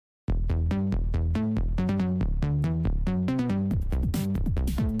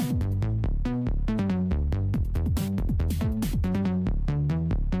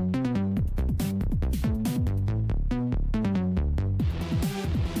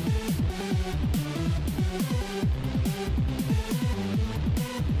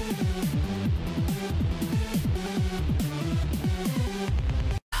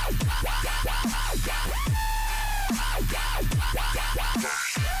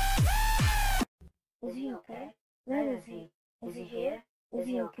he okay? Where is he? Is he here? Is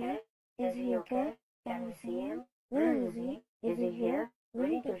he okay? Is he okay? Can we see him? Where is he? Is he here? We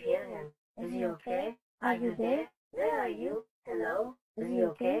need to hear him. Is he okay? Are you there? Where are you? Hello? Is he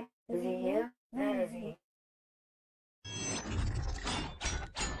okay? Is he here? Where is he?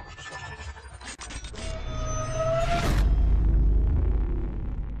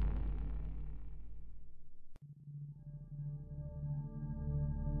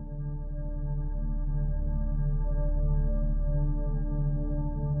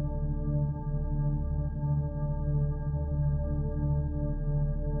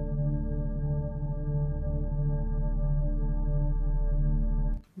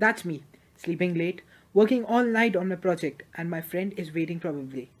 That's me, sleeping late, working all night on my project, and my friend is waiting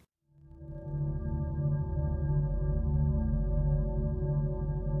probably.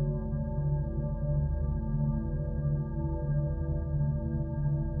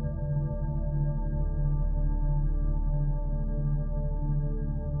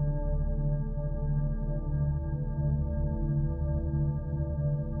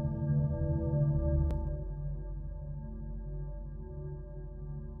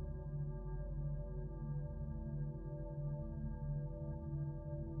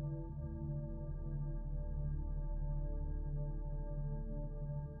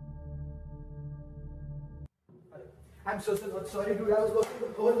 I'm so sorry, dude. I was working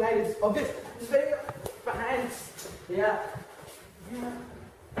the whole night. It's obvious. It's very my hands. Yeah.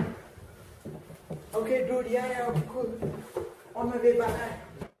 Okay, dude. Yeah. Okay, cool. On my way back.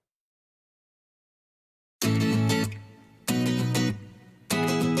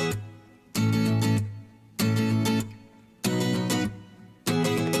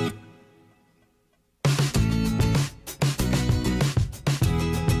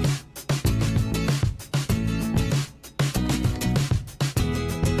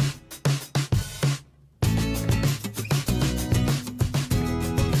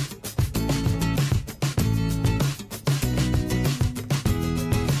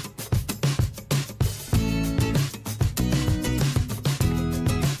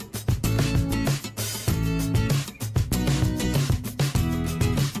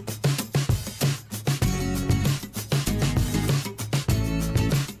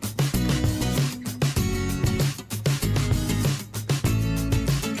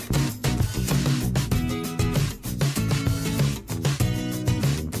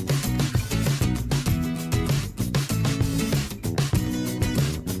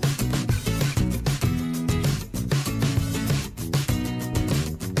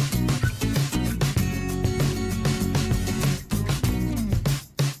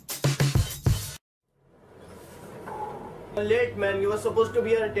 Late, man. You were supposed to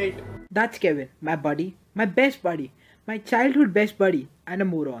be at 8. That's Kevin, my buddy, my best buddy, my childhood best buddy, and a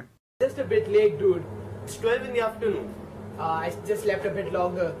moron. Just a bit late, dude. It's 12 in the afternoon. I just slept a bit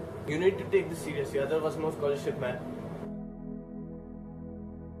longer. You need to take this seriously, otherwise no scholarship, man.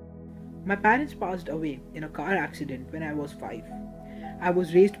 My parents passed away in a car accident when I was 5. I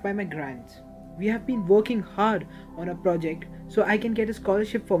was raised by my grands. We have been working hard on a project so I can get a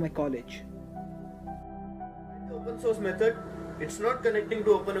scholarship for my college. The open source method, it's not connecting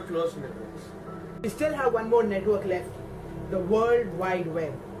to open or closed networks. We still have one more network left. The World Wide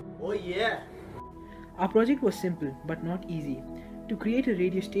Web. Oh yeah. Our project was simple but not easy. To create a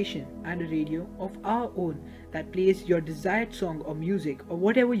radio station and a radio of our own that plays your desired song or music or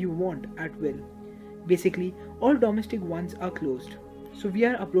whatever you want at will. Basically, all domestic ones are closed. So we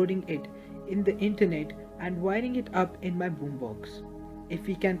are uploading it in the internet and wiring it up in my boombox. If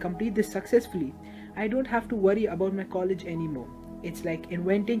we can complete this successfully, I don't have to worry about my college anymore. It's like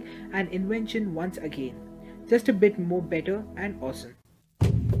inventing an invention once again. Just a bit more better and awesome.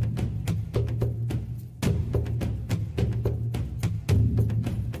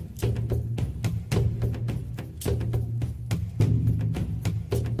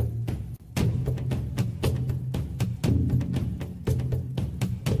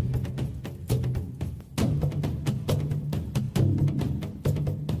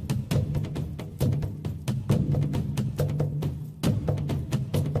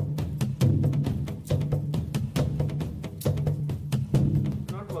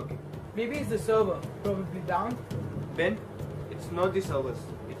 Maybe it's the server, probably down. Ben, it's not the servers.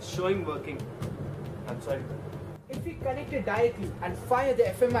 It's showing working. I'm sorry. If we connect it directly and fire the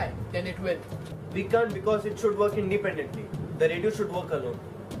FMI, then it will. We can't because it should work independently. The radio should work alone.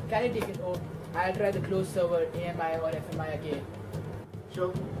 Can I take it over? I'll try the closed server, AMI or FMI again.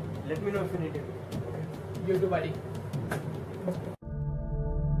 Sure. Let me know if you need it. You too, buddy.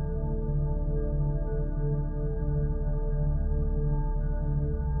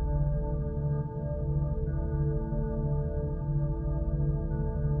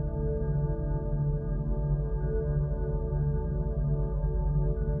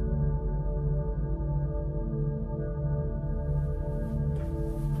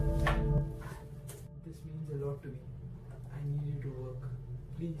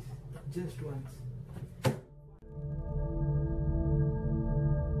 please, just once.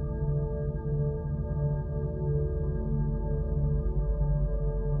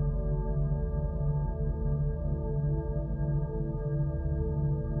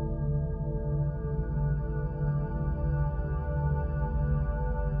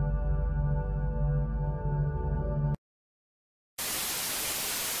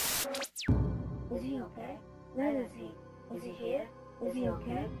 Is he okay? Where is he? Is he here? Is he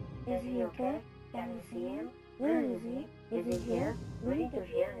okay? Is he okay? Can we see him? Where is he? Is he here? We need to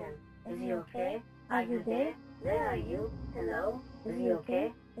hear him. Is he okay? Are you there? Where are you? Hello? Is he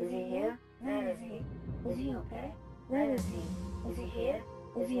okay? Is he here? Where is he? Is he okay? Where is he? Is he here?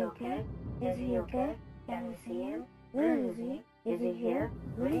 Is he okay? Is he okay? Can we see him? Where is he? Is he here?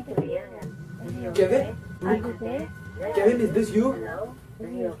 We need to hear him. Is he okay? Kevin? Are you there? Where Kevin, are is this you? Hello? Is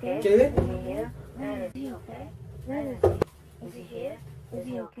he okay? Kevin? Is he here? Where is he okay? Where is he? Is he here? Is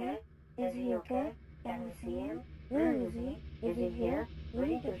he okay? Is he okay? Can we see him? Where is he? Is he here? We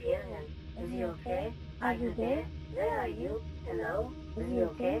need to hear him. Is he okay? Are you there? Where are you? Hello? Is he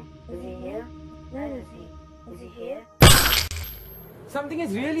okay? Is he here? Where is he? Is he here? Something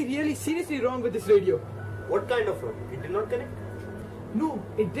is really seriously wrong with this radio. What kind of wrong? It did not connect? No,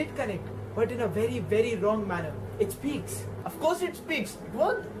 it did connect, but in a very wrong manner. It speaks. Of course it speaks. It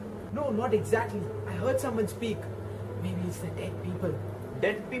won't. No, not exactly. I heard someone speak. Maybe it's the dead people.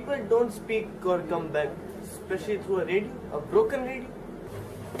 Dead people don't speak or come back, especially through a radio, a broken radio.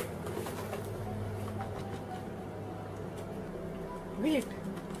 Wait,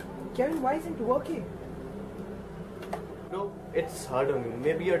 Kevin, why isn't it working? No, it's hard on you.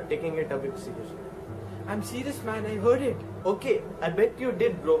 Maybe you're taking it a bit seriously. I'm serious, man. I heard it. Okay, I bet you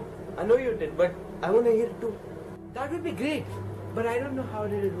did, bro. I know you did, but I want to hear it too. That would be great, but I don't know how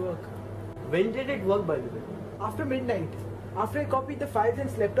did it work. When did it work, by the way? After midnight. After I copied the files and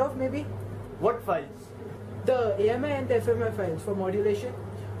slept off, maybe? What files? The AMI and the FMI files for modulation.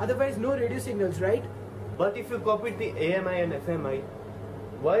 Otherwise, no radio signals, right? But if you copied the AMI and FMI,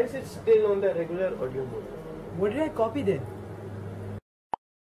 why is it still on the regular audio mode? What did I copy then?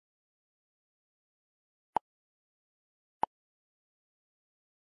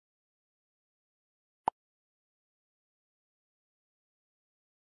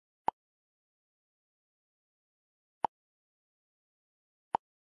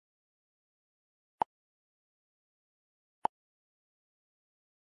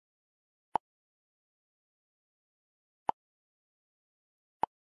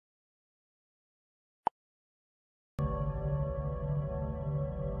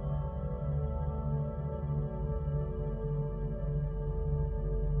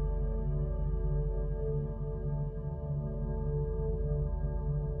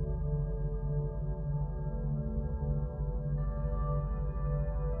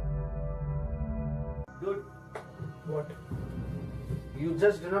 Dude, What? you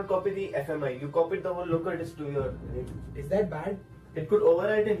just did not copy the FMI. You copied the whole local disk to your radio. Is that bad? It could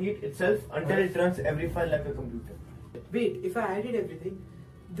override and heat itself until it runs every file like a computer. Wait, if I added everything,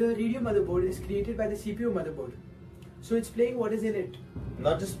 the radio motherboard is created by the CPU motherboard. So it's playing what is in it.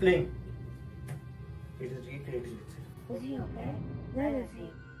 Not just playing. It is recreating itself. Is he okay? Where is he?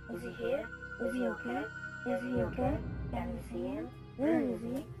 Is he here? Is he okay? Is he okay? Can we see him? Where is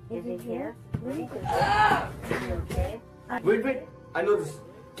he? Is he here? We need to hear him. Is he okay? Wait. I know this.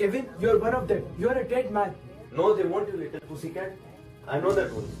 Kevin, you're one of them. You're a dead man. No, they won't, you little pussycat. I know that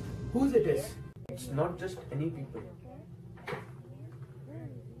voice. Whose it is? It's not just any people.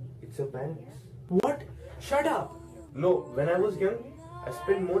 It's your parents. What? Shut up. No, when I was young, I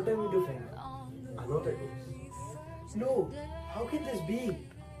spent more time with your family. I know that voice. No. How can this be?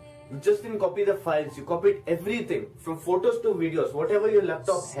 You just didn't copy the files. You copied everything, from photos to videos, whatever your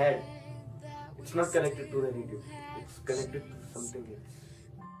laptop had. It's not connected to the radio. It's connected to something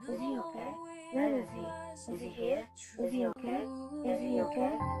else. Is he okay? Where is he? Is he here? Is he okay? Is he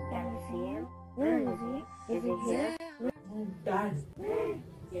okay? Can we see him? Where is he? Is he here? Dad.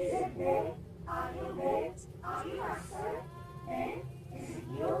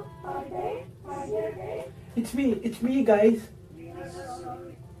 It's me, guys.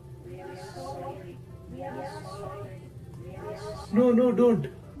 No, don't.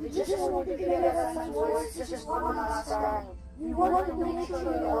 We just want to hear some voice just one last time. We want to make sure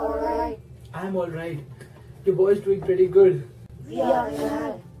you're alright. I'm alright. Your boy's doing pretty good. We are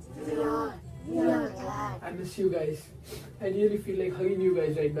glad. We are glad. I miss you guys. I really feel like hugging you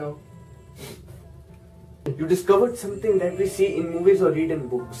guys right now. You discovered something that we see in movies or read in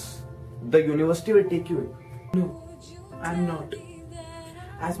books. The university will take you in. No, I'm not.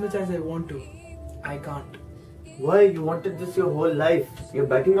 As much as I want to, I can't. Why? You wanted this your whole life. You're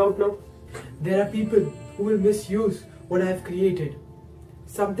backing out now? There are people who will misuse what I have created.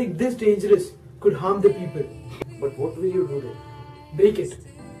 Something this dangerous could harm the people. But what will you do then? Break it.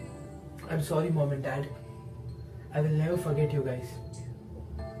 I'm sorry, Mom and Dad. I will never forget you guys.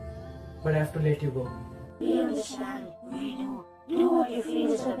 But I have to let you go. We understand. We do. Do what you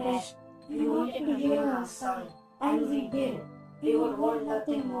feel is the best. We wanted to hear our son, and we did. We would want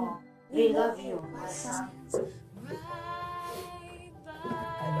nothing more. We love you, my son.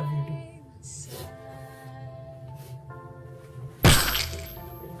 I love you too.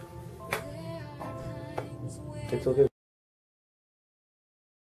 It's okay.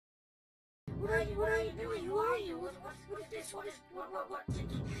 What are you doing? Who are you? What is this? What is this?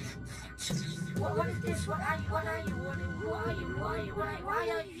 What is this? What are you? Who are you? Why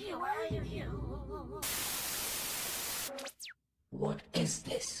are you here? Why are you here? What is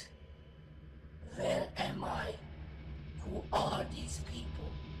this? Where am I? Who are these people?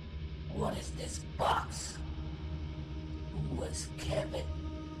 What is this box? Who was Kevin?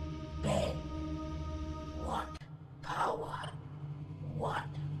 Ben? What power? What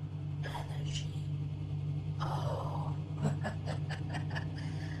energy? Oh,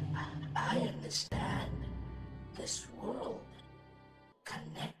 I understand. This world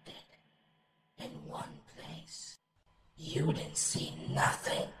connected in one place. You didn't see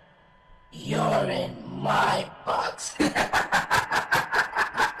nothing. You're in my box.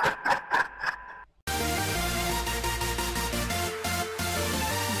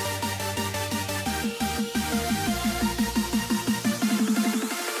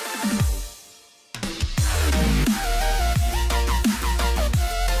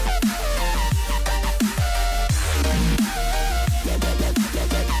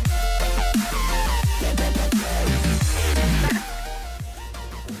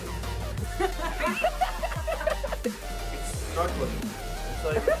 Not funny. I'm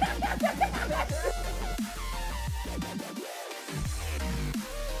sorry.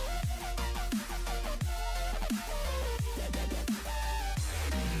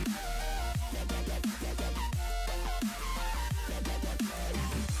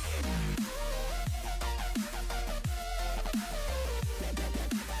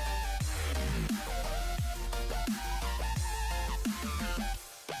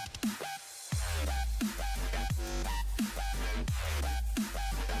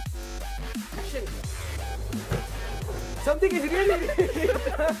 Something is really.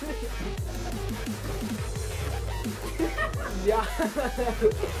 Yeah.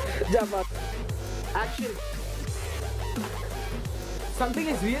 Jump. Action. Something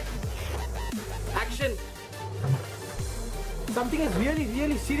is weird. Action. Something is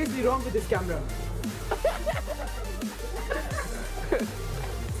really seriously wrong with this camera.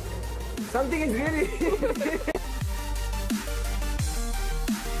 Something is really.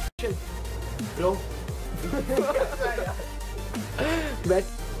 Action. Bro. Bet.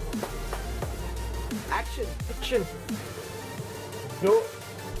 Action. Action. Bro.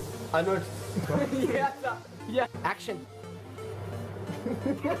 I'm not. Yeah. Yeah. Action.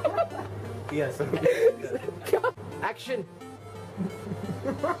 Yes. Action.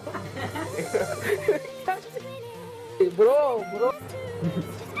 Bro.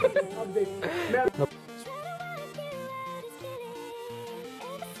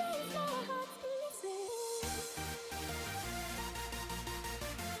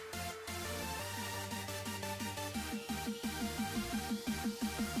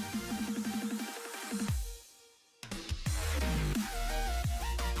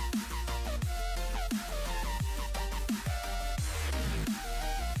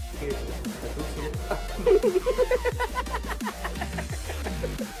 Okay.